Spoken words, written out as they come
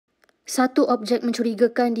Satu objek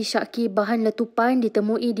mencurigakan disyaki bahan letupan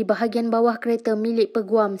ditemui di bahagian bawah kereta milik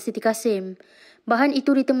peguam Siti Kassim. Bahan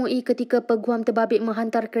itu ditemui ketika peguam terbabit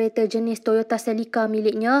menghantar kereta jenis Toyota Celica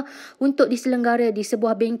miliknya untuk diselenggara di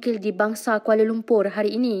sebuah bengkel di Bangsar, Kuala Lumpur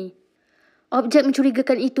hari ini. Objek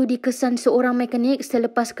mencurigakan itu dikesan seorang mekanik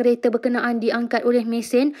selepas kereta berkenaan diangkat oleh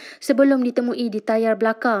mesin sebelum ditemui di tayar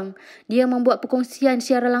belakang. Dia membuat perkongsian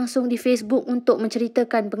secara langsung di Facebook untuk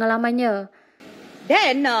menceritakan pengalamannya.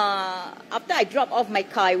 Then, after I dropped off my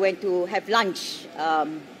car, I went to have lunch.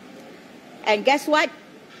 And guess what?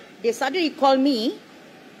 They suddenly call me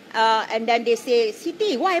and then they say,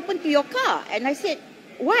 Siti, what happened to your car? And I said,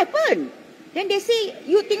 what happened? Then they say,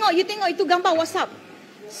 you tengok itu gambar WhatsApp.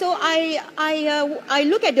 So I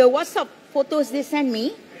look at the WhatsApp photos they sent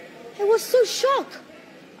me. I was so shocked.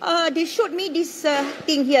 They showed me this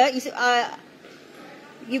thing here.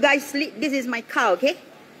 You guys, this is my car, okay?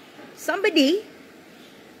 Somebody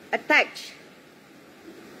attached,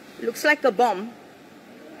 looks like a bomb,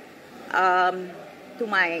 to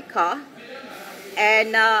my car,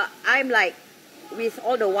 and I'm like, with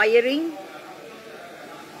all the wiring,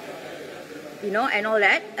 and all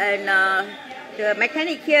that, and the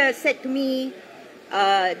mechanic here said to me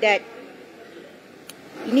that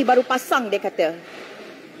ini baru pasang, dia kata.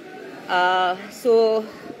 So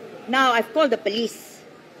now I've called the police.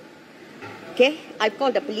 Okay, I've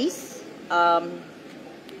called the police.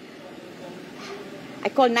 I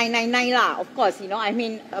call 999 lah, of course, I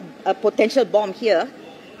mean a potential bomb here.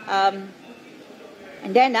 And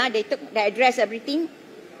then they took the address, everything.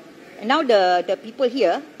 And now the people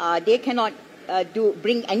here, they cannot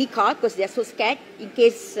bring any car because they're so scared in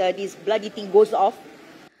case this bloody thing goes off.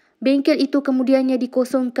 Bengkel itu kemudiannya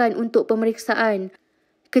dikosongkan untuk pemeriksaan.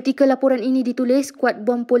 Ketika laporan ini ditulis, skuad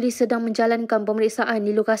bom polis sedang menjalankan pemeriksaan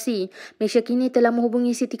di lokasi. Malaysia kini telah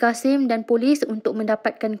menghubungi Siti Kassim dan polis untuk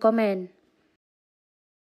mendapatkan komen.